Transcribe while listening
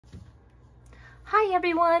Hi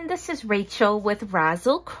everyone, this is Rachel with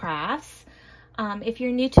Razzle Crafts. If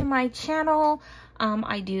you're new to my channel,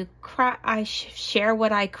 I share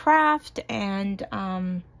what I craft, and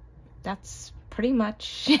that's pretty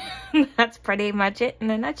much it in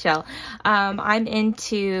a nutshell. I'm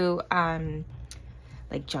into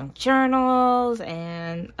like junk journals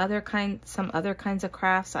and some other kinds of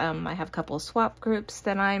crafts. I have a couple of swap groups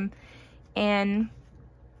that I'm in,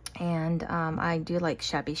 and I do like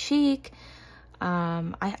shabby chic.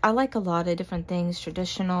 I like a lot of different things,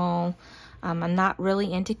 traditional. I'm not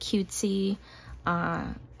really into cutesy.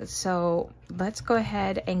 So let's go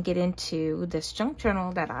ahead and get into this junk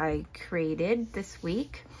journal that I created this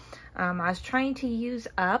week. I was trying to use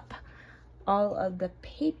up all of the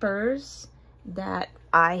papers that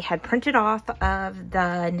I had printed off of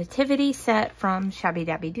the nativity set from Shabby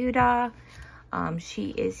Dabby Doodah. She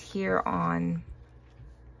is here on,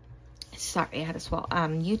 sorry, I had to swallow,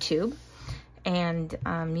 YouTube. And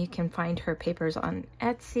you can find her papers on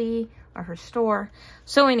Etsy or her store.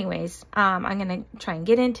 So anyways, I'm gonna try and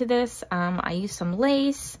get into this. I used some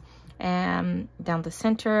lace down the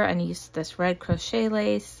center, and I used this red crochet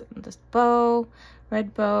lace, this bow,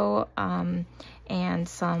 red bow, and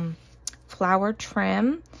some flower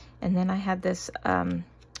trim. And then I had this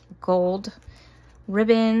gold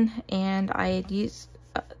ribbon, and I had used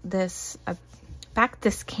this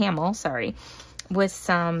camel, sorry, with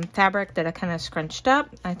some fabric that I kind of scrunched up.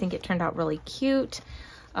 I think it turned out really cute.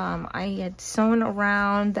 I had sewn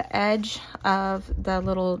around the edge of the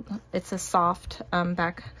little, it's a soft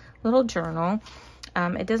back little journal.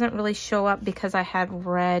 It doesn't really show up because I had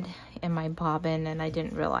red in my bobbin and I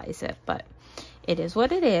didn't realize it, but it is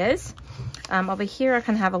what it is. Over here I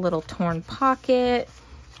kind of have a little torn pocket.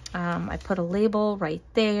 I put a label right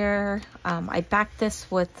there. I backed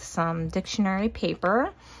this with some dictionary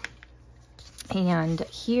paper. And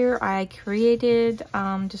here I created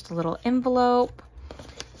just a little envelope,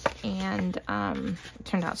 and it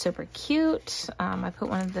turned out super cute. I put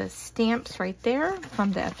one of the stamps right there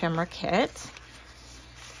from the ephemera kit.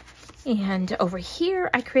 And over here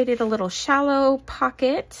I created a little shallow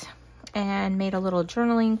pocket and made a little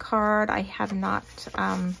journaling card. I have not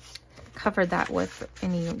covered that with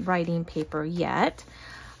any writing paper yet.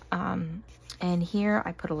 And here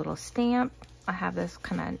I put a little stamp. I have this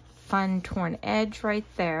kind of fun torn edge right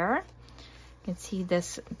there. You can see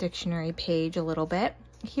this dictionary page a little bit.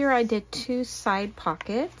 Here I did two side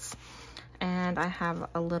pockets, and I have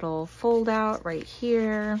a little fold out right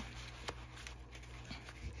here.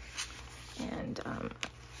 And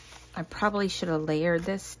I probably should have layered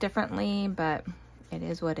this differently, but it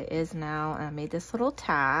is what it is now. I made this little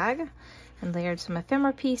tag and layered some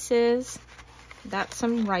ephemera pieces. That's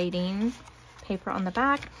some writing paper on the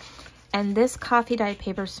back. And this coffee dye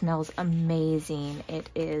paper smells amazing. It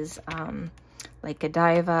is like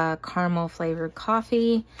Godiva caramel flavored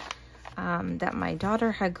coffee that my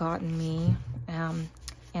daughter had gotten me.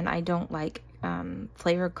 And I don't like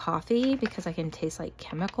flavored coffee because I can taste like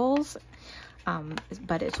chemicals.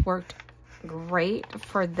 But it's worked great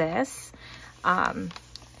for this.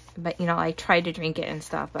 But you know, I tried to drink it and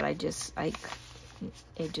stuff, but it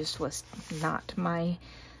just was not my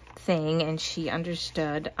thing, and she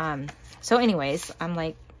understood. So anyways, I'm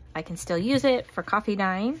like, I can still use it for coffee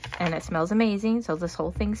dyeing, and it smells amazing. So this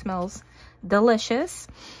whole thing smells delicious.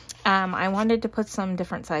 I wanted to put some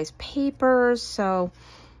different size papers, so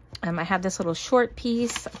I have this little short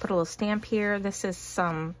piece. I put a little stamp here. This is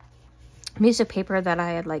some music paper that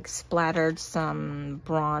I had like splattered some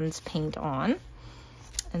bronze paint on,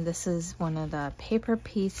 and this is one of the paper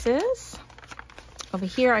pieces. Over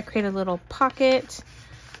here I created a little pocket.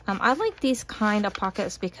 I like these kind of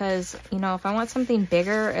pockets because, you know, if I want something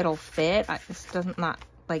bigger, it'll fit. This does not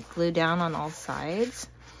like glue down on all sides.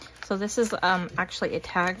 So this is actually a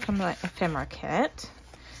tag from the ephemera kit.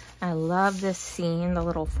 I love this scene, the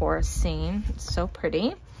little forest scene. It's so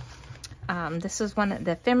pretty. This is one of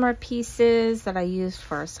the ephemera pieces that I used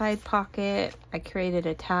for a side pocket. I created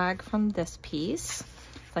a tag from this piece.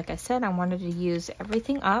 Like I said, I wanted to use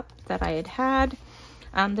everything up that I had.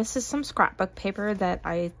 This is some scrapbook paper that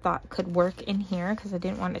I thought could work in here because I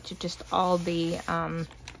didn't want it to just all be,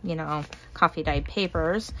 you know, coffee dyed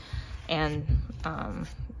papers and,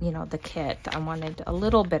 you know, the kit. I wanted a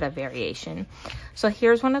little bit of variation. So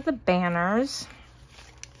here's one of the banners,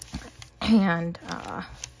 and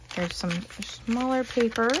there's some smaller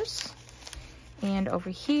papers. And over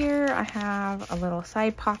here I have a little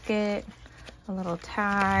side pocket, a little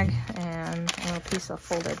tag, and a little piece of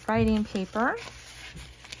folded writing paper.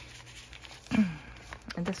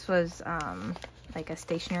 And this was like a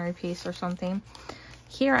stationery piece or something.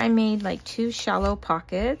 here I made like 2 shallow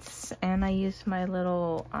pockets, and I used my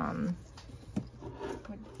little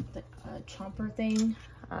chomper thing,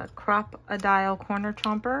 crop-a-dial corner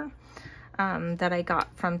chomper that I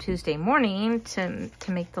got from Tuesday morning to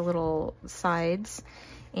make the little sides.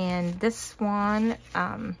 And this one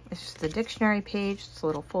is just a dictionary page. It's a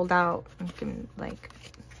little fold out. You can like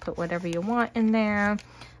put whatever you want in there.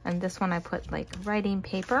 And this one I put like writing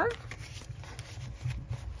paper.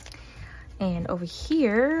 And over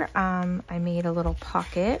here, I made a little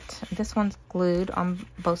pocket. This one's glued on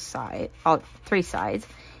both sides, all 3 sides.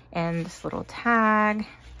 And this little tag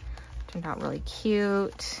turned out really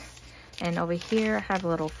cute. And over here, I have a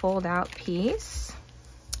little fold out piece.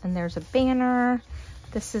 And there's a banner.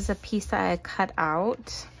 This is a piece that I cut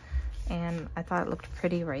out, and I thought it looked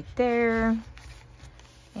pretty right there.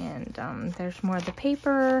 And there's more of the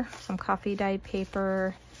paper, some coffee dyed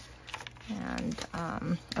paper. And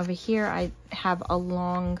over here I have a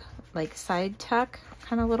long like side tuck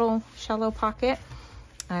kind of little shallow pocket.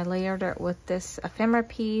 I layered it with this ephemera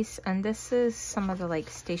piece, and this is some of the like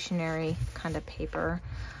stationery kind of paper.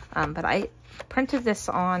 But I printed this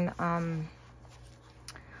on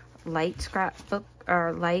light scrapbook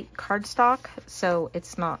or light cardstock, so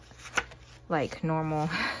it's not like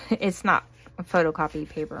normal. It's not photocopy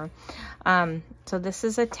paper. So this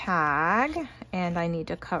is a tag, and I need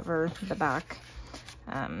to cover the back.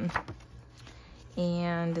 And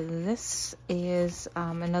this is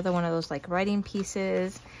another one of those like writing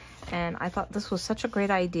pieces, and I thought this was such a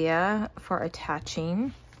great idea for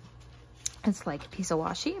attaching. It's like a piece of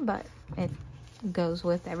washi, but it goes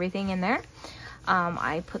with everything in there.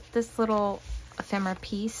 I put this little ephemera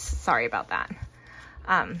piece, sorry about that,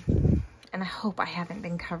 and I hope I haven't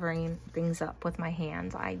been covering things up with my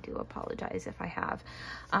hands. I do apologize if I have.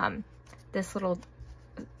 This little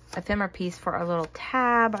ephemera piece for a little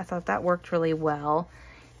tab, I thought that worked really well,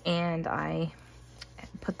 and I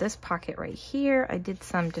put this pocket right here. I did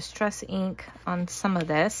some distress ink on some of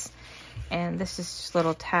this, and this is just a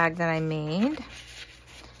little tag that I made,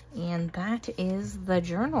 and that is the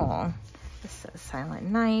journal. This says Silent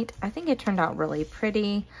Night. I think it turned out really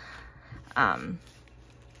pretty.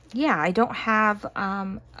 Yeah, I don't have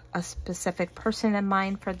a specific person in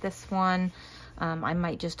mind for this one. I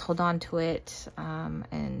might just hold on to it,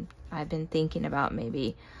 and I've been thinking about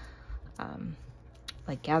maybe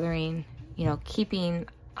like gathering, you know, keeping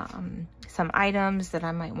some items that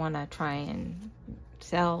I might want to try and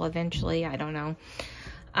sell eventually. I don't know.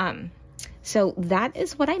 So that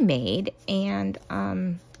is what I made, and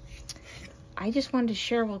I just wanted to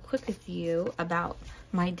share real quick with you about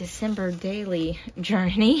my December daily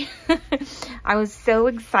journey. I was so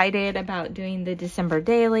excited about doing the December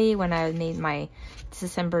daily when I made my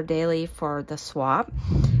December daily for the swap,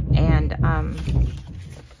 and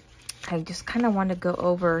I just kind of want to go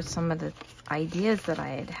over some of the ideas that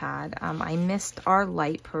I had. I missed our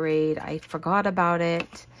light parade. I forgot about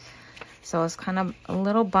it, so I was kind of a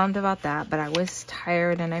little bummed about that, but I was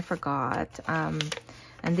tired and I forgot.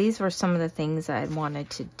 And these were some of the things I had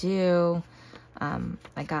wanted to do.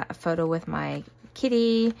 I got a photo with my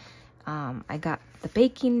kitty. I got the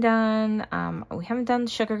baking done. We haven't done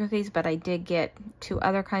sugar cookies, but I did get 2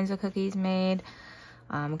 other kinds of cookies made.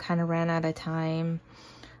 Kind of ran out of time.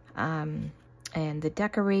 And the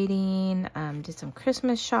decorating, did some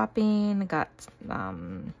Christmas shopping. Got,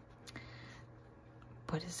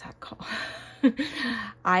 what is that called?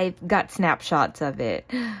 I got snapshots of it.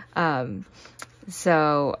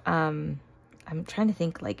 So, I'm trying to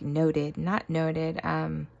think, like, noted, not noted.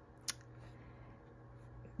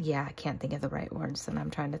 Yeah, I can't think of the right words that I'm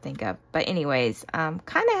trying to think of. But anyways, kind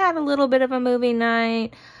of had a little bit of a movie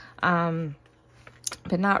night, but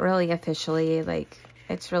not really officially. Like,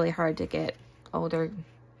 it's really hard to get older,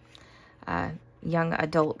 young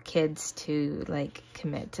adult kids to, like,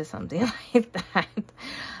 commit to something like that.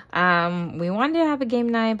 We wanted to have a game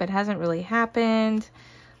night, but it hasn't really happened.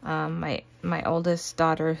 My oldest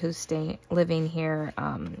daughter, who's living here,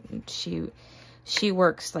 she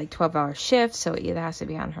works like 12-hour shifts, so it either has to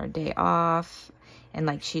be on her day off, and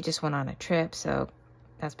like she just went on a trip, so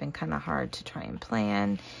that's been kind of hard to try and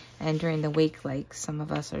plan. And during the week, like, some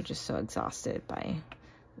of us are just so exhausted by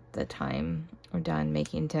the time we're done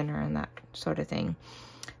making dinner and that sort of thing.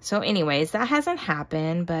 So anyways, that hasn't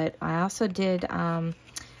happened, but I also did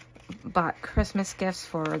bought Christmas gifts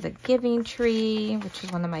for the giving tree, which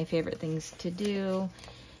is one of my favorite things to do.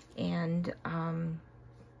 And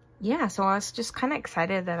yeah, so I was just kind of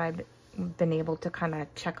excited that I've been able to kind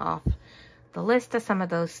of check off the list of some of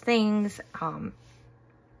those things. You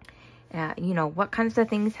know, what kinds of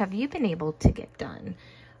things have you been able to get done?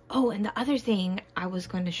 Oh, and the other thing I was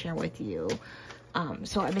going to share with you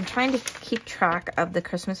So I've been trying to keep track of the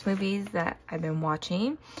Christmas movies that I've been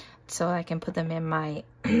watching so I can put them in my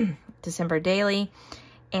December daily.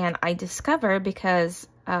 And I discovered, because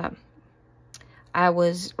I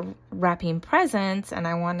was wrapping presents and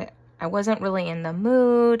I wasn't really in the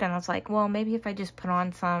mood, and I was like, well, maybe if I just put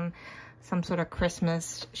on some sort of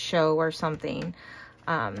Christmas show or something.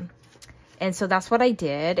 And so that's what I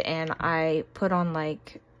did, and I put on,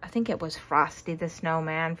 like, I think it was Frosty the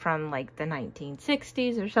Snowman from like the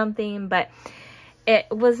 1960s or something, but it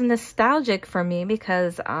was nostalgic for me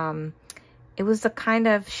because it was the kind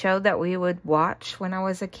of show that we would watch when I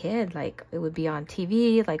was a kid. Like, it would be on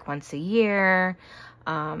TV like once a year.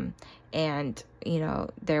 And, you know,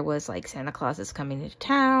 there was like Santa Claus is Coming to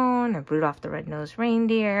Town and Rudolph the Red-Nosed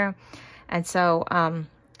Reindeer. And so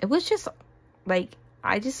it was just like,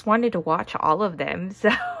 I just wanted to watch all of them. So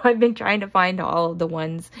I've been trying to find all of the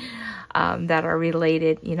ones that are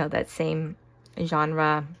related, you know, that same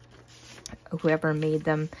genre, whoever made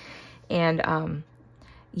them. And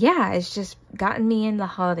yeah, it's just gotten me in the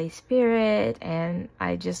holiday spirit, and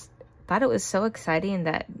I just thought it was so exciting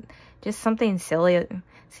that just something silly,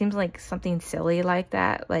 seems like something silly like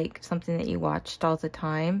that, like something that you watched all the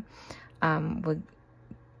time, would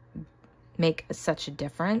make such a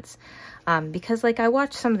difference. Because like I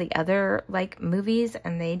watched some of the other like movies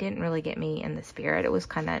and they didn't really get me in the spirit. It was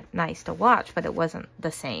kind of nice to watch, but it wasn't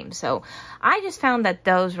the same. So I just found that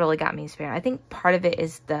those really got me in spirit. I think part of it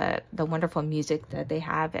is the wonderful music that they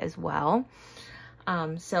have as well.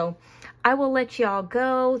 So I will let y'all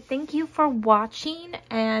go. Thank you for watching,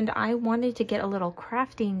 and I wanted to get a little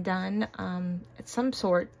crafting done at some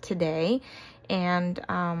sort today, and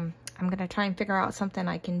I'm gonna try and figure out something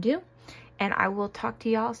I can do. And I will talk to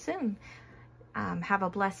y'all soon. Have a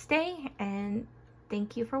blessed day, and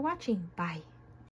thank you for watching. Bye.